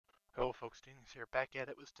Hello folks, Danny's here, back at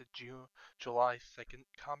it with the July 2nd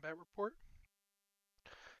combat report.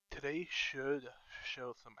 Today should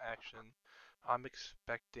show some action. I'm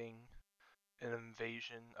expecting an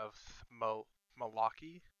invasion of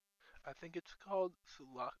Saumlaki. I think it's called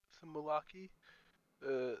Saumlaki.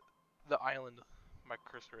 The island my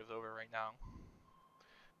cursor is over right now.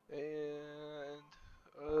 And,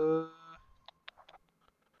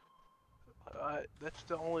 that's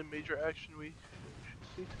the only major action we should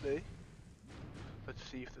see today. Let's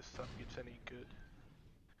see if this sub gets any good.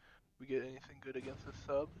 We get anything good against the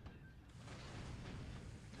sub?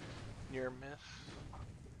 Near miss.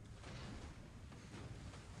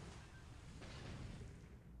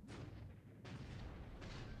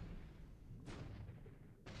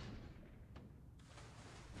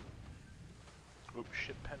 Oops,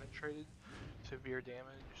 ship penetrated. Severe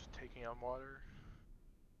damage, taking on water.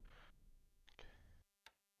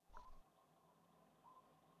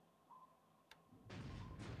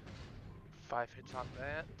 5 hits on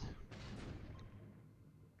that.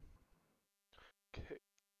 Okay,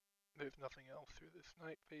 there's nothing else through this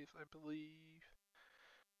night phase, I believe.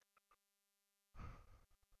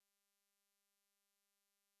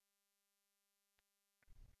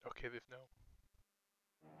 Okay, there's no.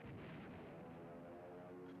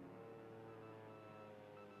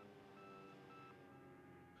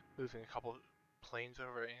 Losing a couple planes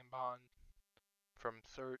over Ambon from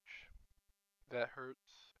search. That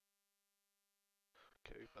hurts.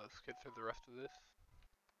 Okay, let's get through the rest of this.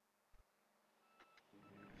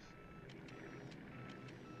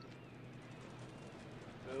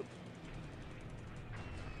 Nope.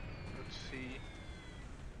 Let's see.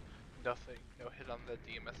 Nothing. No hit on the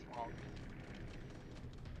DMS long.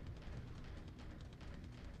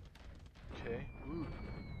 Okay. Ooh.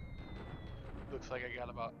 Looks like I got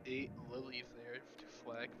about 8 lilies there to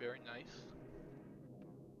flag. Very nice.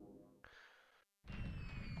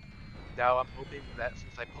 Now I'm hoping that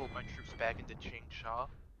since I pulled my troops back into Changsha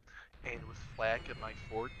and with flak at my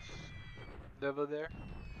forts over there,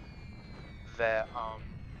 that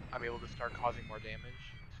I'm able to start causing more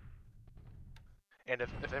damage. And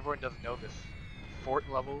if everyone doesn't know this, fort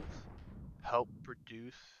levels help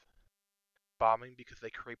reduce bombing because they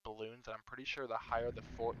create balloons, and I'm pretty sure the higher the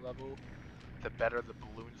fort level, the better the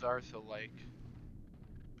balloons are. So like,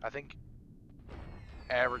 I think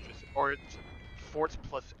averages, or it's forts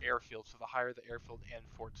plus airfield, so the higher the airfield and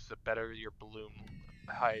forts, the better your balloon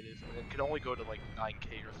height is. And it can only go to like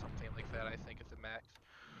 9k or something like that, I think, at the max.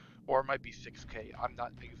 Or it might be 6k, I'm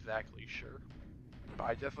not exactly sure. But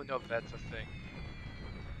I definitely know that's a thing.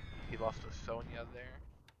 He lost to Sonya there.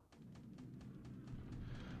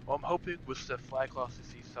 Well, I'm hoping with the flag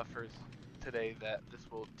losses he suffers today that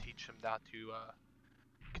this will teach him not to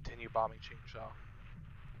continue bombing Changsha.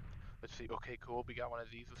 Let's see, okay, cool, we got one of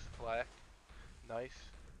these with flak.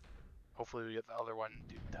 Nice. Hopefully we get the other one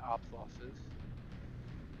due to ops losses.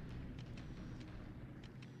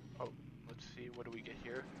 Oh, let's see, what do we get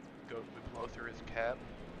here? We blow through his cap.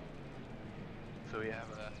 So we have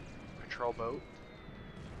a patrol boat.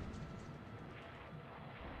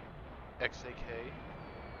 XAK.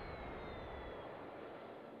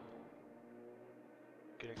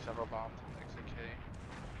 Getting several bombs from XAK.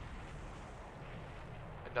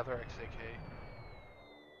 Another XAK.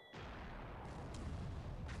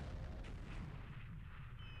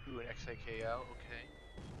 Ooh, an XAKL, okay.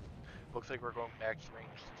 Looks like we're going max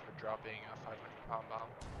range since we're dropping a 500-pound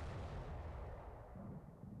bomb.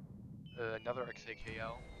 Another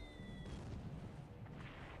XAKL.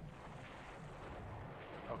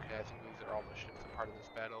 Okay, I think these are all the ships a part of this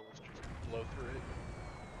battle. Let's just blow through it.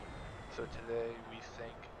 So today we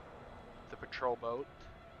sink the patrol boat.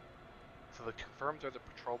 So the confirmed are the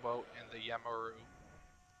patrol boat and the Yamaru.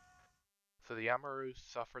 So the Yamaru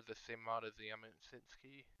suffered the same amount as the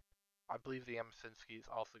Yamasinski. I believe the Yamasinski is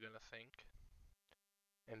also going to sink.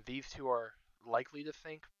 And these two are likely to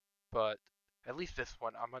sink, but at least this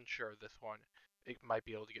one, I'm unsure of this one. It might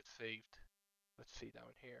be able to get saved. Let's see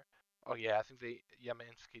down here. Oh yeah, I think the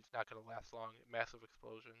Yamansky's not going to last long. Massive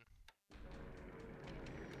explosion.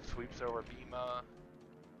 Sweeps over Bima.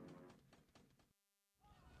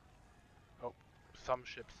 Oh, some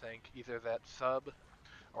ships sank. Either that sub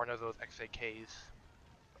or one of those XAKs.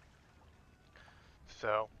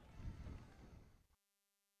 So,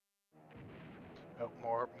 oh,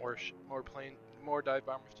 more dive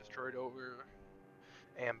bombers destroyed over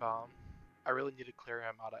Ambon. I really need to clear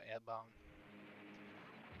him out of Ambon.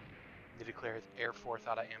 Need to clear his air force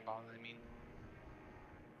out of Ambon, I mean.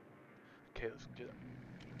 Okay, let's do it.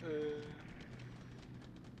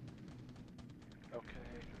 Okay.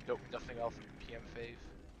 Nope, nothing else in the PM phase.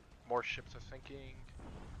 More ships are sinking.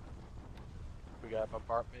 got a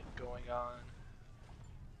bombardment going on.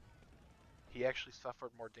 He actually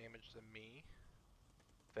suffered more damage than me.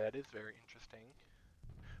 That is very interesting.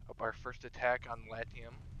 Our first attack on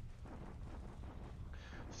Latium.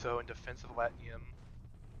 So in defense of Latium,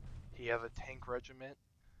 he has a tank regiment,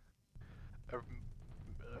 a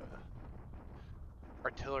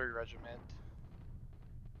artillery regiment,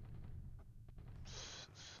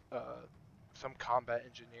 some combat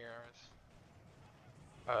engineers,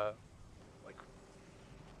 like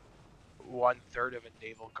 1/3 of a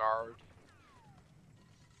naval guard.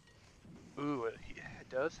 Ooh, he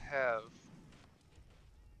does have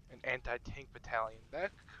an anti-tank battalion.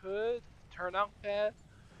 That could turn out bad,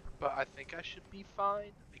 but I think I should be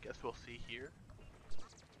fine. I guess we'll see here.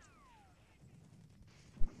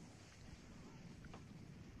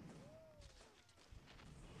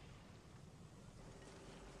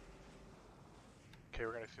 Okay,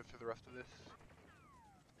 we're gonna skip through the rest of this.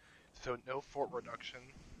 So no fort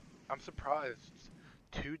reduction. I'm surprised.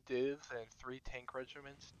 2 divs and 3 tank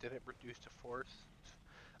regiments didn't reduce to force.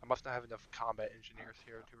 I must not have enough combat engineers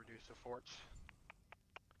here to reduce the forts.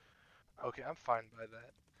 Okay, I'm fine by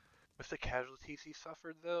that. With the casualties he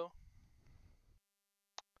suffered though,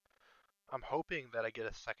 I'm hoping that I get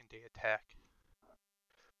a second day attack.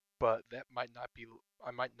 But that might not be,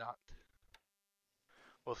 I might not.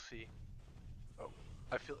 We'll see. Oh,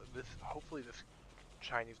 I feel this, hopefully this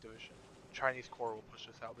Chinese division, Chinese Corps will push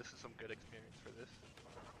this out. This is some good experience for this.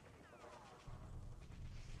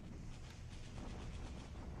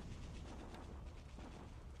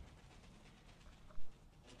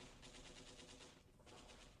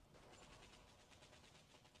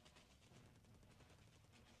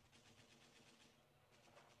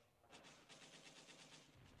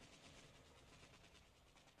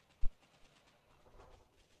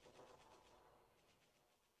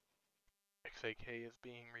 XAK is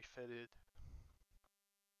being refitted.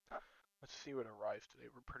 Let's see what arrives today.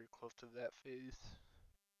 We're pretty close to that phase.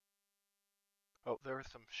 Oh, there are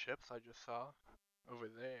some ships I just saw over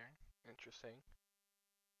there. Interesting.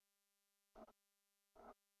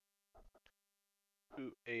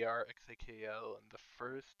 Ooh, AR XAKL and the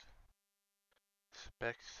first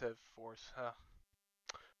Spec Sev Force, huh?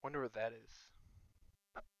 Wonder what that is.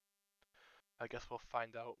 I guess we'll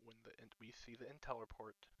find out when we see the intel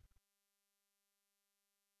report.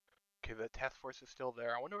 Okay, the task force is still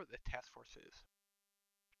there. I wonder what the task force is.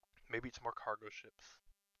 Maybe it's more cargo ships.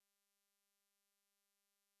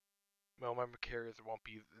 Well, member carriers won't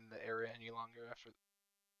be in the area any longer after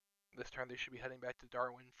this turn. They should be heading back to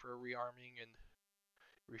Darwin for rearming and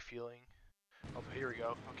refueling. Oh, here we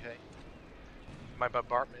go. Okay. My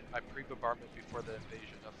bombardment, my pre-bombardment before the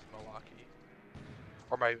invasion of Saumlaki.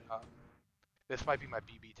 Or my, this might be my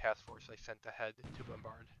BB task force I sent ahead to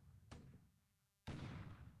bombard.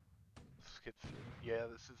 Skip through. Yeah,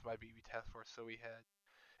 this is my BB task force. So we had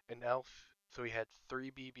an elf. So we had 3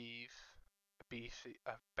 BBs,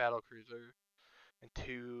 a battle cruiser, and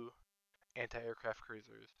 2 anti-aircraft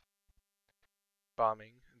cruisers.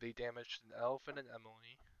 Bombing. They damaged an elf and an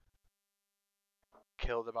Emily.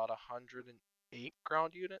 Killed about 108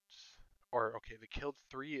 ground units. Or, okay, they killed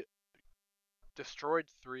 3, destroyed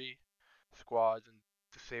 3 squads and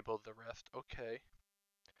disabled the rest. Okay.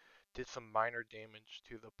 Did some minor damage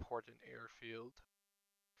to the port and airfield.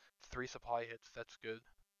 3 supply hits, that's good.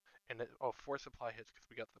 And 4 supply hits because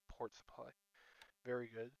we got the port supply. Very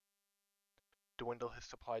good. Dwindle his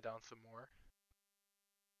supply down some more.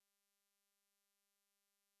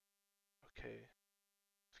 Okay.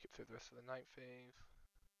 Skip through the rest of the night phase.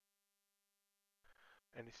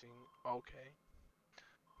 Anything? Okay.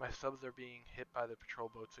 My subs are being hit by the patrol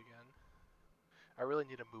boats again. I really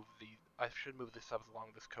need to move I should move the subs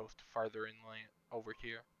along this coast farther inland over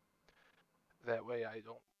here. That way I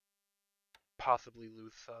don't possibly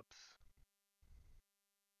lose subs.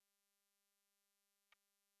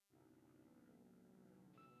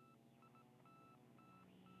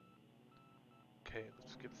 Okay,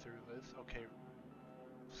 let's skip through this. Okay,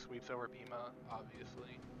 sweeps over Pima,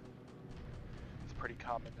 obviously. It's pretty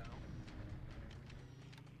common now.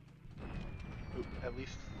 Oop, at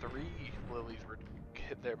least 3 lilies were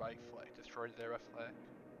hit there by flak, destroyed there by flak.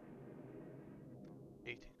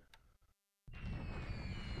 18.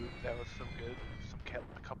 Oop, that was so good.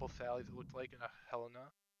 A couple sallies it looked like, and a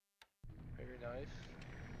Helena. Very nice.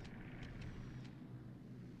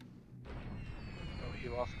 Oh, he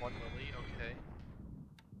lost 1 lily, okay.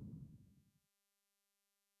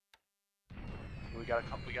 We got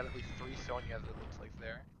at least 3 Sonias it looks like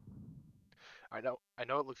there. I know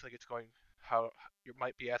it looks like it's going how you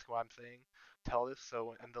might be asking what I'm saying. Tell this,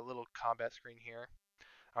 so in the little combat screen here,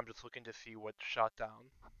 I'm just looking to see what shot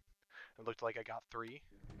down. It looked like I got 3.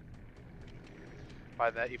 By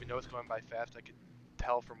that, even though it's going by fast, I could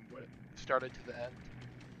tell from what it started to the end.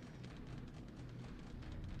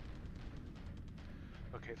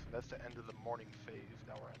 Okay, so that's the end of the morning phase.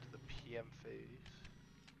 Now we're into the PM phase.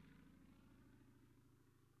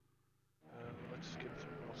 Let's skip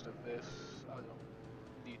through most of this. I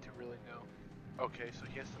don't need to really know. Okay, so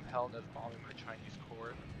he has some Hellnets bombing my Chinese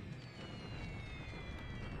Corp.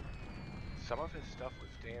 Some of his stuff was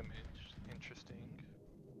damaged. Interesting.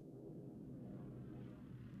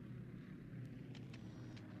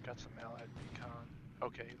 Got some allied recon.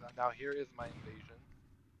 Okay, now here is my invasion.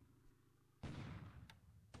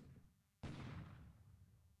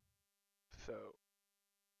 So,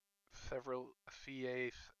 several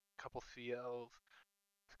CAs, couple CLs,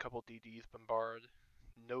 a couple DDs bombard.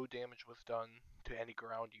 No damage was done to any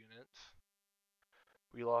ground units.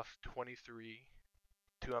 We lost 23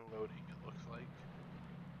 to unloading, it looks like.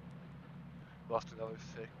 Lost another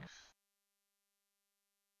 6.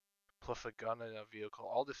 Plus a gun and a vehicle,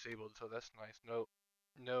 all disabled, so that's nice. No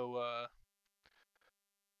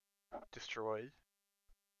destroyed.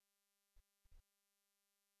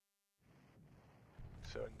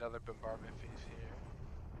 So another bombardment phase here.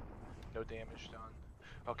 No damage done.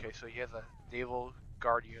 Okay, so he has a naval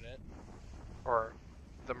guard unit, or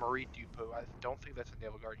the Marine Depot. I don't think that's a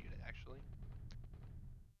naval guard unit actually.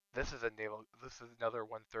 This is another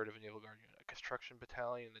 1/3 of a naval guard unit. A construction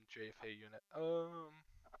battalion and JFA unit.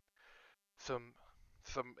 Some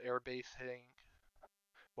air base hitting.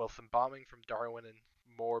 Well, some bombing from Darwin and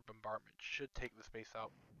more bombardment should take this base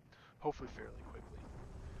out, hopefully fairly quickly.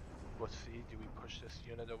 Let's see, do we push this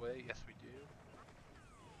unit away? Yes, we do.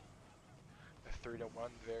 A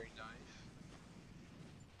 3-1, very nice.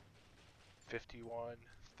 51,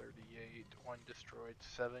 38, 1 destroyed,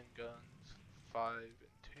 7 guns, 5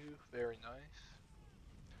 and 2, very nice.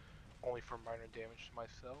 Only for minor damage to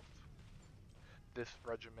myself. This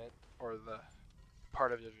regiment, or the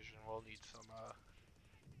part of the division, will need some,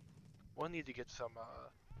 we'll need to get some,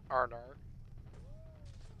 R&R.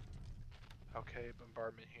 Okay,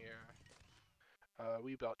 bombardment here.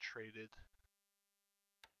 We about traded.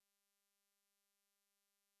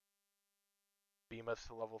 Beam us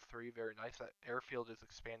to level 3, very nice. That airfield is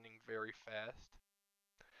expanding very fast.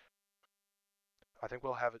 I think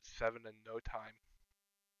we'll have it 7 in no time.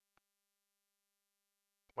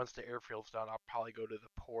 Once the airfield's done, I'll probably go to the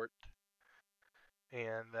port,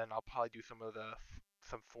 and then I'll probably do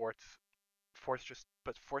some forts.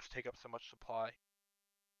 Forts take up so much supply,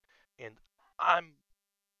 and I'm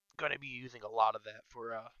gonna be using a lot of that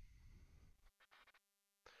for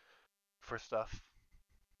stuff.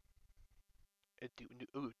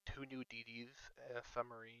 Ooh, 2 new DDs, a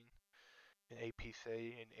submarine, an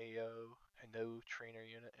APC, an AO, a no trainer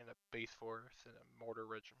unit, and a base force, and a mortar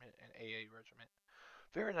regiment, and AA regiment.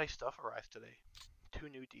 Very nice stuff arrived today. 2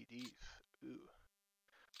 new DDs. Ooh.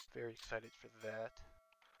 Very excited for that.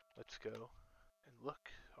 Let's go and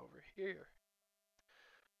look over here.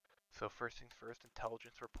 So first things first,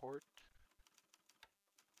 intelligence report.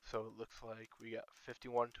 So it looks like we got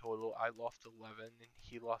 51 total. I lost 11 and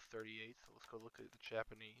he lost 38. So let's go look at the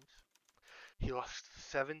Japanese. He lost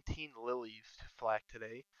 17 lilies to flak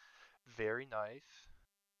today. Very nice.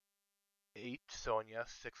 8 Sonya,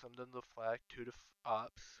 6 of them to flak, 2 to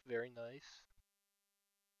ops. Very nice.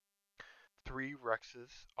 3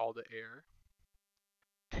 Rexes, all to air.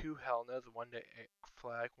 2 Helnas, 1 to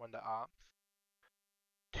flag, 1 to ops.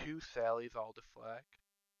 2 Sallys, all to flag.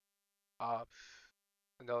 Ops,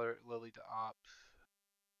 another Lily to ops.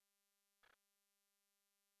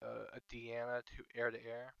 A Deanna to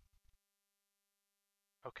air.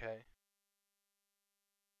 Okay.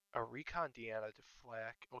 A Recon Deanna to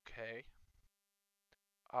flag, okay.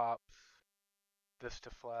 Ops, this to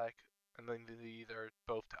flag, and then these are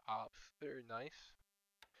both to ops. Very nice.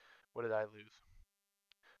 What did I lose?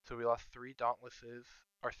 So we lost 3 Dauntlesses,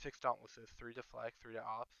 or 6 Dauntlesses, 3 to flag, 3 to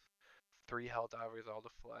ops. 3 Helldivers, all to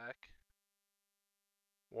flag.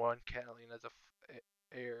 1 Catalina to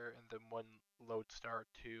air, and then 1 Lodestar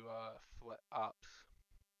to ops.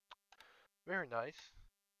 Very nice.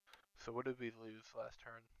 So what did we lose last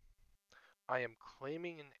turn? I am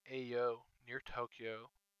claiming an AO near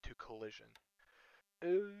Tokyo to collision.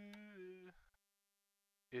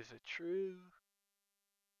 Is it true?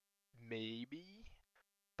 Maybe,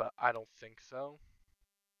 but I don't think so.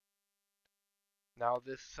 Now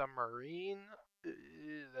this submarine,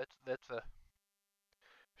 that's a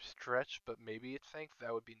stretch, but maybe it sank.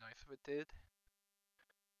 That would be nice if it did.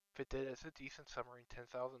 If it did, it's a decent submarine,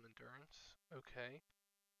 10,000 endurance. Okay.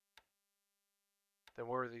 Then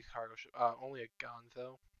what are these cargo ships? Only a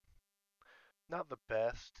Gonzo. Not the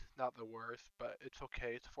best, not the worst, but it's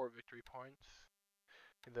okay. It's 4 victory points.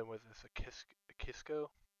 And then with this a Kisco,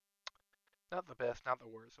 not the best, not the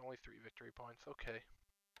worst. Only 3 victory points. Okay.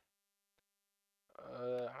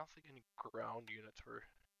 I don't think any ground units were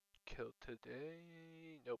killed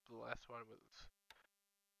today. Nope, the last one was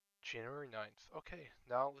January 9th. Okay,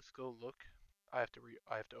 now let's go look. I have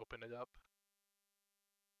to open it up.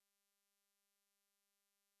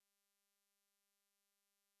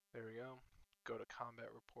 There we go. Go to combat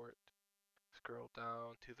report. Scroll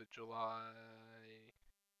down to the July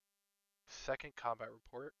 2nd combat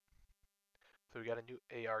report. So we got a new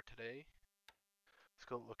AR today. Let's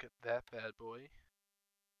go look at that bad boy.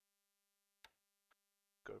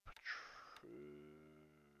 Go to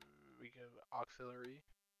we go auxiliary.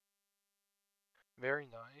 Very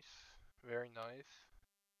nice. Very nice.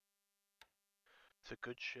 It's a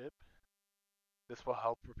good ship. This will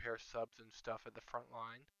help repair subs and stuff at the front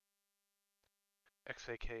line.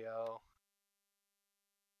 XAKL.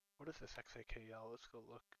 What is this XAKL? Let's go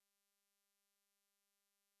look.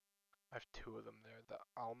 I have 2 of them there. The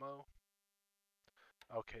Almo.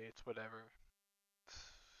 Okay, it's whatever.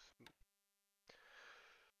 It's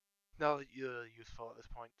not useful at this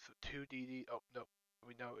point. So 2 DD. Oh, no.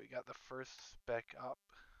 We know we got the first spec up.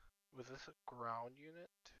 Was this a ground unit?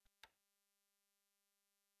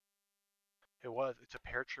 It was. It's a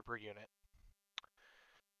paratrooper unit.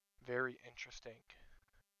 Very interesting.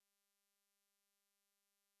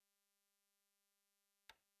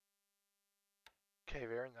 Okay,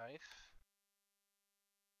 very nice.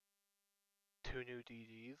 2 new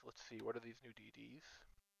DDs. Let's see, what are these new DDs?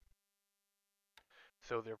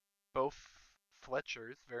 So they're both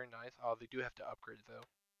Fletchers. Very nice. Oh, they do have to upgrade though.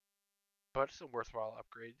 But it's a worthwhile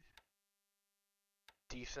upgrade.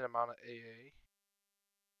 Decent amount of AA.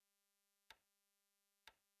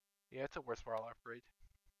 Yeah, it's a worthwhile upgrade.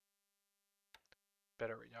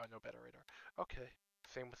 Better radar, no better radar. Okay,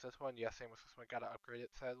 same with this one. Yeah, same with this one. Gotta upgrade it,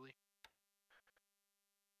 sadly.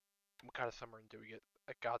 What kind of submarine do we get?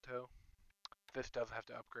 A Gato. This does have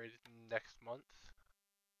to upgrade next month.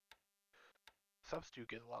 Subs do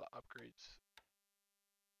get a lot of upgrades.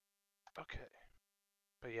 Okay.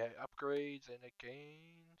 But yeah, upgrades and it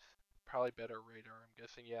gains. Probably better radar, I'm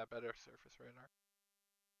guessing. Yeah, better surface radar.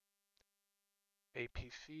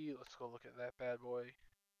 APC, let's go look at that bad boy.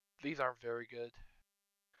 These aren't very good.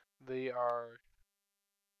 They are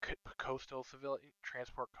coastal civilian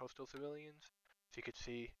transport coastal civilians. So you could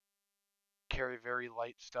see, carry very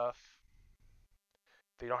light stuff.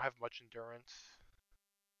 They don't have much endurance.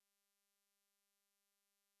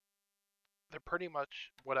 They're pretty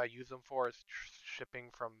much what I use them for is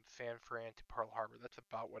shipping from San Fran to Pearl Harbor. That's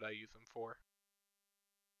about what I use them for.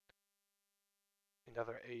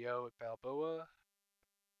 Another AO at Balboa.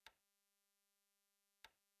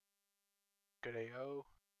 Good AO.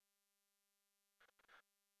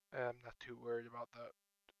 I'm not too worried about that.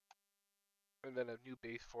 And then a new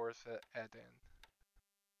base force at Aden.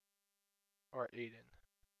 Or Aden.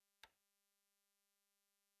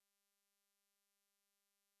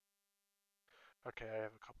 Okay, I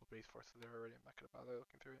have a couple base forces there already. I'm not going to bother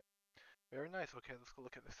looking through it. Very nice. Okay, let's go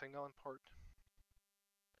look at the signal import.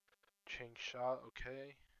 Changsha,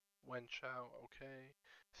 okay. Wenchao, okay.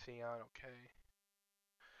 Xi'an, okay.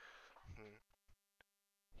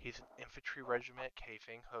 He's an infantry regiment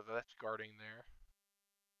caving, so that's guarding there.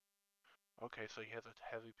 Okay, so he has a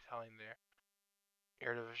heavy battalion there.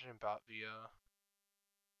 Air division about the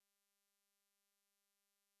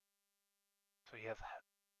so he has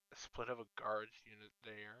a split of a guards unit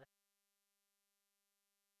there.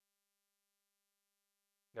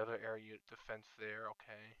 Another air unit defense there,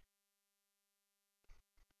 okay.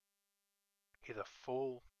 He's a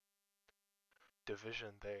full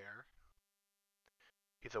division there.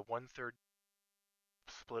 He's a 1/3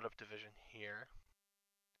 split up division here.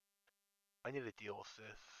 I need to deal with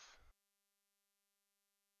this.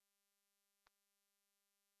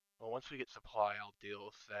 Well, once we get supply, I'll deal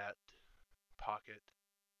with that pocket.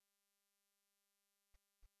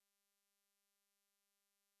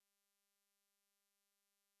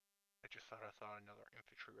 I just thought I saw another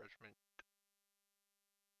infantry regiment.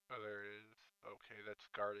 Oh, there it is. Okay, that's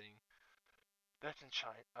guarding. That's in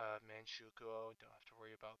China, Manchukuo. Don't have to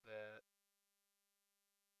worry about that.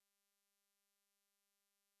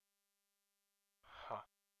 Huh.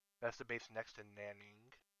 That's the base next to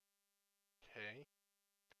Nanning. Okay.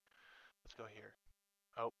 Let's go here.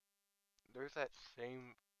 Oh, there's that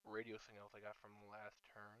same radio signals I got from last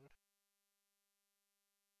turn.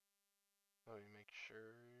 Let me make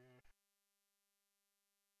sure.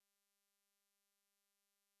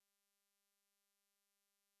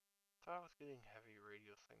 thought I was getting heavy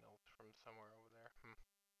radio signals from somewhere over there.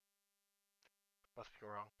 Must be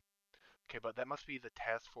wrong. Okay, but that must be the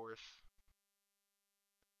task force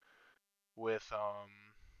with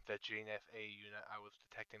that JNFA unit I was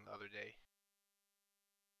detecting the other day.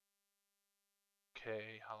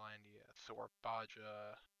 Okay, Hollandia,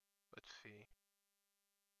 Sorbaja. Let's see.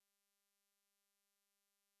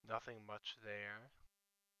 Nothing much there.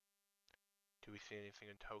 Do we see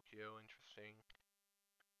anything in Tokyo interesting?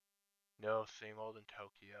 No, same old in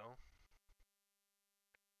Tokyo.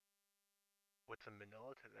 What's in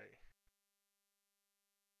Manila today?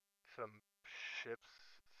 Some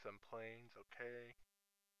ships, some planes, okay.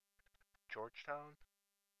 Georgetown?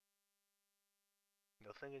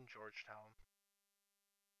 Nothing in Georgetown.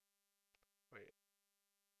 Wait.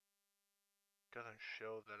 Doesn't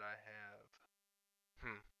show that I have.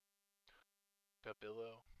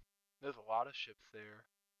 Babilo. There's a lot of ships there.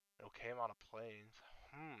 Okay amount of planes.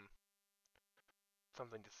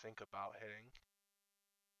 Something to think about hitting.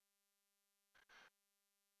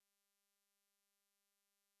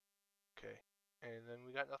 Okay. And then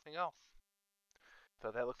we got nothing else. So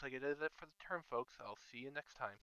that looks like it is it for the turn, folks. I'll see you next time.